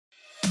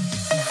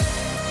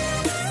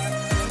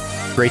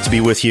Great to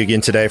be with you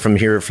again today from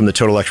the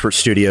Total Expert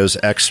Studios,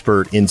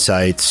 Expert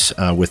Insights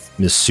with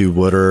Ms. Sue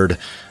Woodard,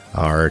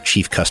 our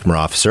Chief Customer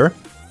Officer.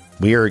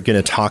 We are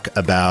going to talk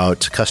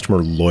about customer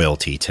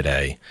loyalty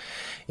today.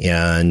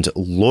 And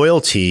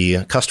loyalty,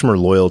 customer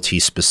loyalty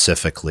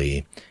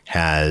specifically,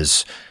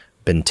 has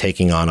been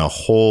taking on a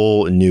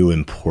whole new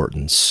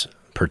importance,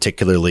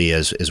 particularly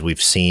as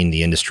we've seen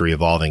the industry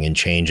evolving and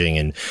changing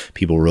and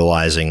people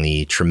realizing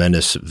the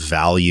tremendous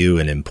value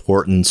and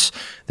importance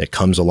that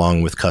comes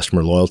along with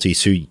customer loyalty.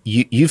 So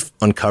you've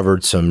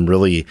uncovered some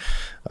really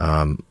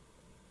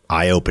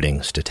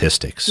eye-opening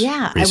statistics.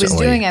 Yeah,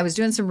 recently. I was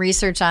doing some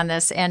research on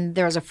this, and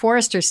there was a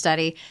Forrester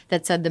study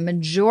that said the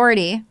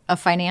majority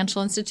of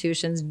financial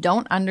institutions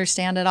don't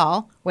understand at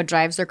all what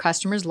drives their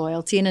customers'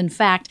 loyalty. And in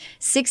fact,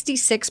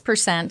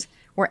 66%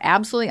 were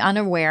absolutely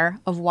unaware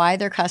of why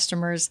their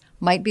customers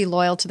might be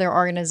loyal to their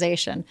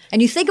organization.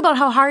 And you think about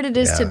how hard it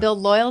is to build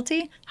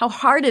loyalty, how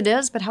hard it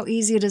is, but how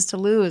easy it is to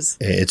lose.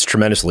 It's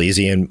tremendously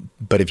easy.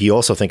 But if you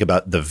also think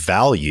about the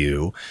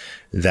value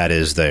that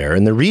is there,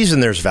 and the reason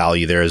there's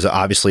value there is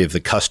obviously if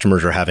the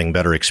customers are having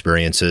better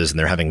experiences and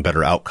they're having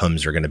better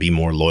outcomes, they're going to be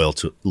more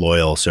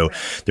loyal. So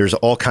there's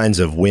all kinds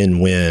of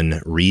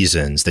win-win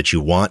reasons that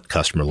you want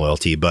customer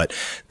loyalty. But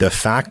the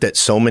fact that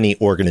so many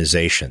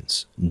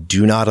organizations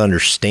do not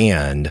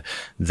understand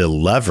the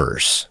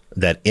levers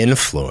that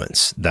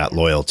influence that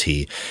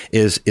loyalty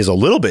is a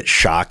little bit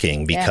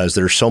shocking because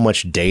there's so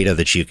much data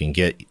that you can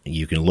get.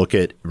 You can look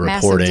at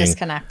reporting. Massive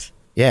disconnect.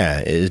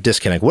 Yeah,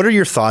 disconnect. What are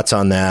your thoughts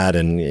on that?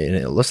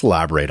 And let's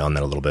elaborate on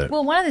that a little bit.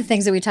 Well, one of the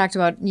things that we talked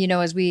about,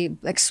 as we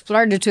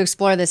started to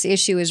explore this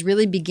issue is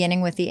really beginning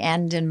with the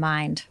end in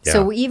mind. Yeah.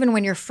 So even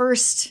when you're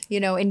first,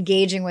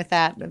 engaging with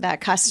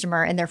that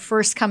customer and they're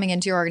first coming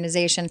into your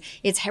organization,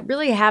 it's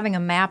really having a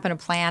map and a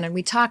plan. And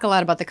we talk a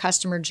lot about the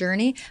customer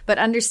journey, but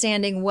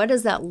understanding what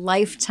does that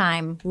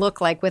lifetime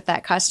look like with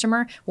that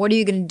customer? What are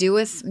you going to do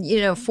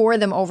with, for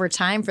them over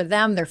time, for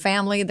them, their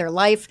family, their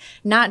life,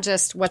 not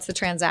just what's the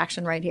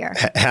transaction right here.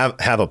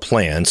 Have a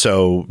plan.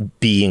 So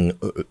being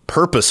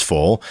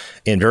purposeful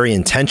and very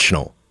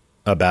intentional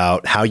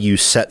about how you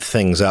set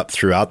things up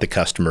throughout the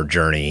customer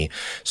journey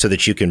so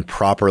that you can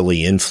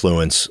properly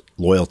influence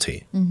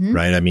loyalty,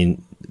 right? I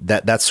mean,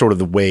 that's sort of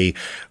the way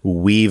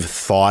we've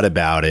thought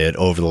about it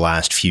over the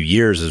last few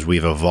years as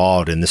we've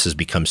evolved. And this has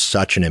become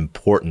such an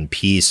important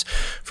piece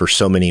for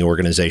so many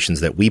organizations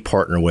that we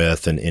partner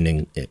with and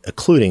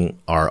including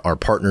our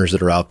partners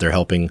that are out there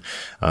helping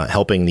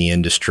the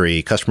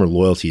industry. Customer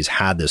loyalty has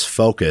had this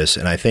focus.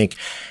 And I think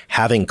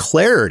having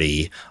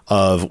clarity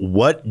of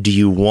what do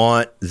you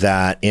want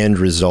that end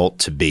result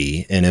to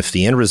be? And if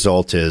the end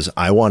result is,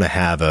 I want to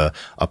have a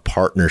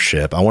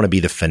partnership, I want to be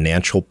the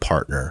financial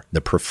partner,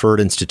 the preferred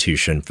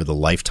institution for the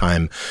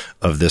lifetime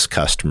of this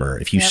customer.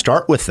 If you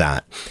start with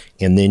that,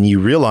 and then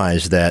you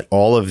realize that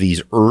all of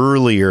these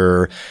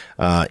earlier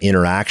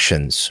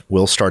interactions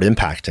will start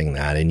impacting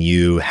that, and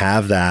you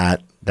have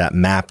that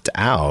mapped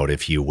out,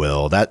 if you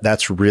will,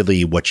 that's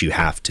really what you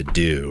have to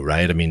do,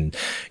 right? I mean,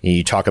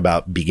 you talk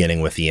about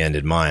beginning with the end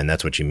in mind.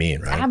 That's what you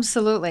mean, right?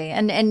 Absolutely.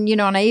 And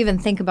I even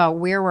think about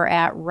where we're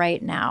at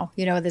right now,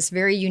 this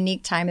very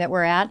unique time that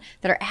we're at,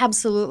 that are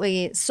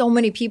absolutely so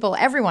many people,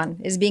 everyone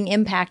is being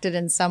impacted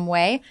in some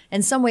way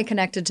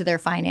connected to their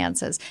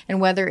finances. And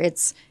whether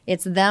it's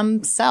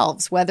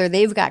themselves, whether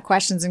they've got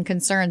questions and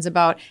concerns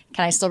about,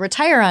 can I still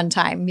retire on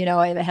time?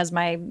 Has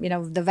my,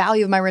 the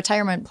value of my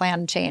retirement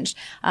plan changed?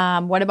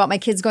 What about my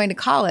kids going to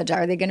college?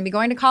 Are they going to be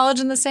going to college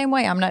in the same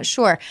way? I'm not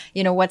sure.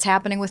 What's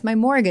happening with my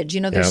mortgage?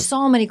 There's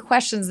so many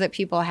questions that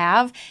people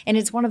have. And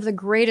it's one of the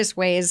greatest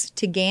ways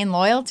to gain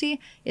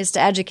loyalty is to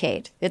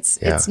educate.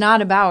 It's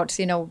not about,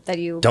 that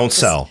you don't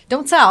sell,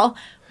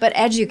 but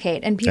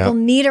educate. And people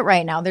need it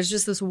right now. There's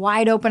just this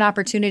wide open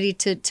opportunity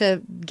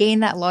to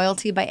gain that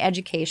loyalty by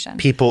education.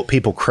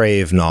 People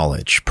crave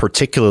knowledge,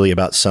 particularly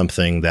about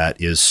something that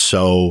is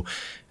so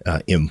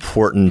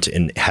important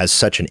and has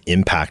such an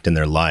impact in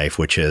their life,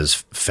 which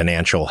is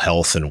financial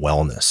health and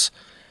wellness.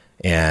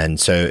 And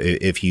so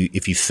if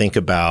you think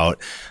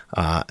about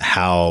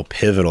how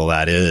pivotal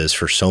that is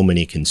for so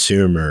many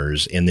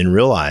consumers, and then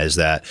realize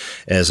that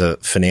as a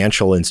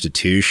financial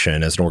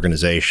institution, as an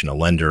organization, a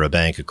lender, a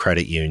bank, a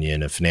credit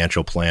union, a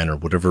financial planner,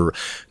 whatever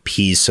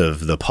piece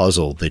of the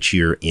puzzle that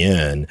you're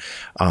in,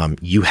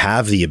 you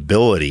have the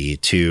ability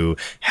to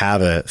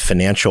have a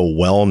financial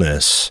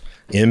wellness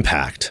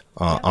impact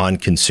on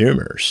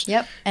consumers.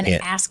 Yep. And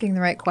asking the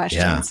right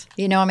questions.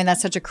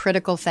 That's such a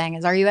critical thing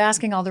is, are you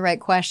asking all the right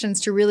questions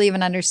to really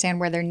even understand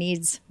where their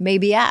needs may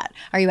be at?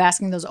 Are you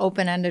asking those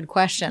open-ended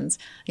questions?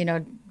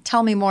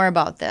 Tell me more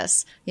about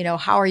this.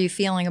 How are you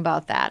feeling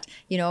about that?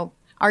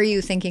 Are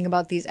you thinking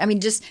about these?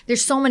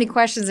 There's so many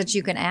questions that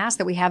you can ask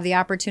that we have the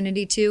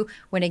opportunity to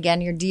when, again,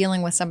 you're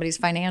dealing with somebody's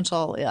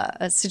financial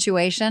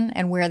situation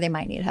and where they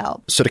might need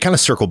help. So to kind of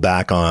circle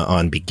back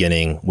on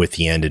beginning with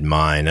the end in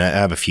mind, I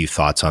have a few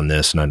thoughts on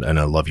this, and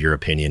I love your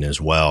opinion as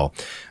well.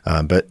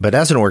 But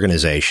as an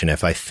organization,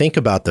 if I think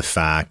about the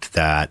fact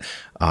that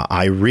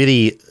I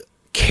really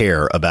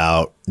care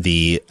about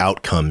the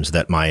outcomes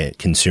that my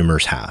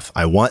consumers have.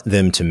 I want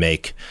them to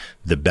make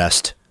the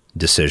best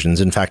decisions.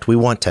 In fact, we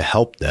want to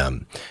help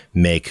them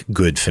make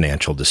good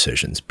financial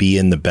decisions, be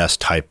in the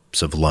best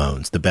types of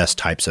loans, the best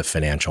types of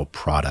financial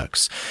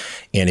products.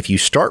 And if you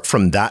start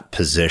from that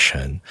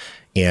position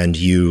and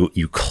you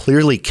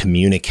clearly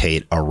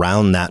communicate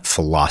around that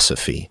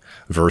philosophy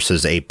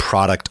versus a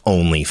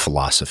product-only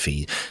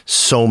philosophy.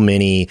 So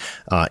many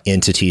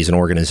entities and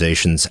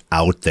organizations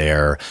out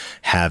there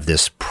have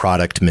this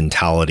product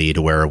mentality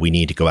to where we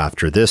need to go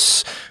after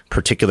this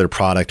particular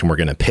product and we're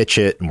going to pitch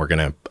it and we're going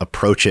to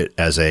approach it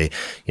as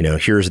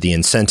here's the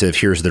incentive,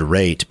 here's the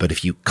rate. But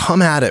if you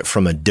come at it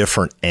from a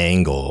different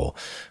angle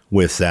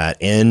with that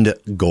end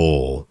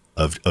goal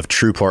of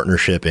true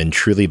partnership and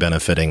truly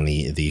benefiting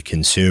the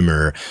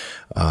consumer,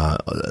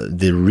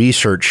 the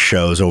research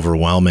shows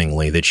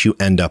overwhelmingly that you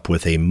end up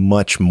with a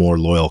much more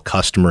loyal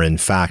customer. In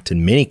fact,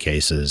 in many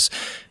cases,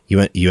 you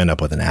end up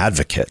with an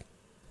advocate,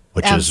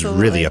 which Absolutely.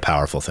 Is really a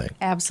powerful thing.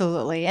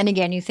 Absolutely. And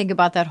again, you think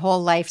about that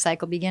whole life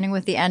cycle, beginning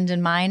with the end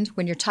in mind.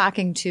 When you're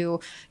talking to,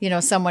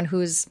 someone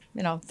who's,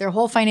 their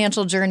whole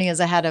financial journey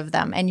is ahead of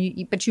them.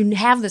 But you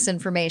have this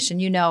information,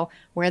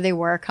 where they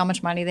work, how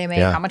much money they make,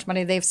 how much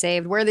money they've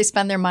saved, where they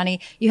spend their money.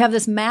 You have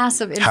this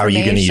massive information. How are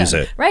you going to use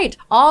it? Right.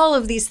 All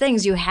of these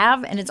things you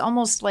have, and it's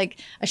almost like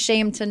a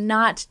shame to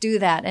not do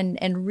that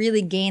and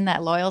really gain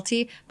that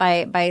loyalty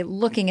by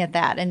looking at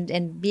that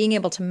and being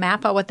able to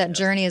map out what that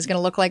journey is going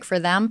to look like for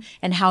them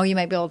and how you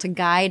might be able to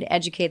guide,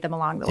 educate them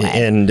along the way.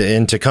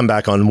 And to come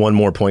back on one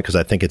more point, because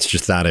I think it's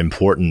just that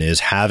important, is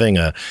having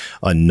a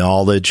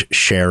knowledge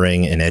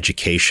sharing and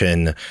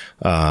education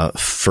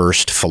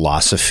first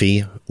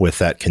philosophy with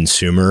that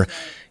consumer,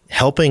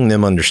 helping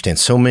them understand.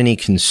 So many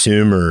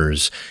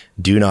consumers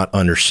do not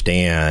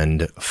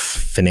understand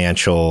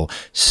financial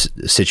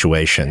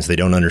situations. They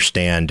don't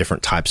understand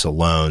different types of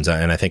loans.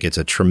 And I think it's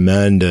a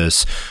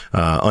tremendous,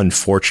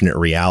 unfortunate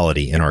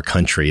reality in our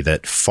country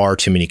that far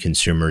too many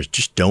consumers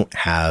just don't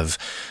have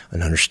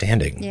an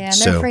understanding. Yeah, and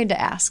they're afraid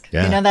to ask.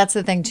 Yeah. That's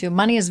the thing too.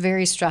 Money is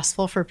very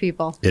stressful for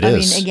people. It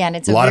is. I mean, again,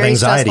 it's a lot of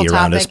anxiety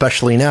around it,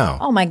 especially now.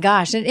 Oh my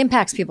gosh. It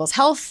impacts people's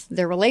health,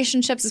 their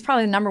relationships. It's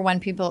probably the number one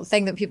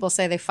thing that people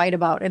say they fight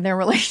about in their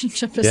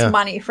relationship is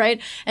money, right?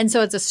 And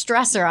so it's a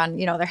stressor on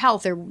their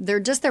health,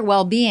 their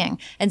well-being.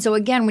 And so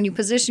again, when you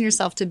position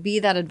yourself to be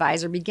that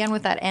advisor, begin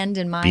with that end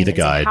in mind. Be the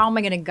guide. How am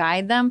I going to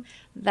guide them?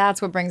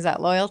 That's what brings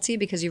that loyalty,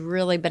 because you've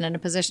really been in a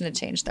position to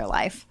change their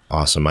life.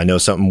 Awesome. I know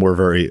something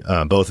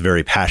we're both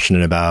very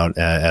passionate about,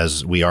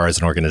 as we are as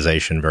an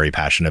organization, very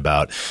passionate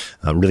about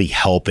really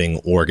helping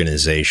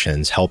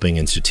organizations, helping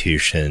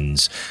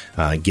institutions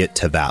get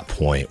to that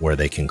point where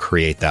they can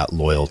create that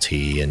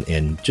loyalty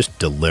and just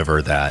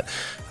deliver that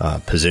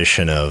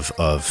position of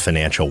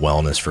financial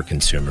wellness for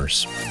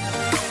consumers.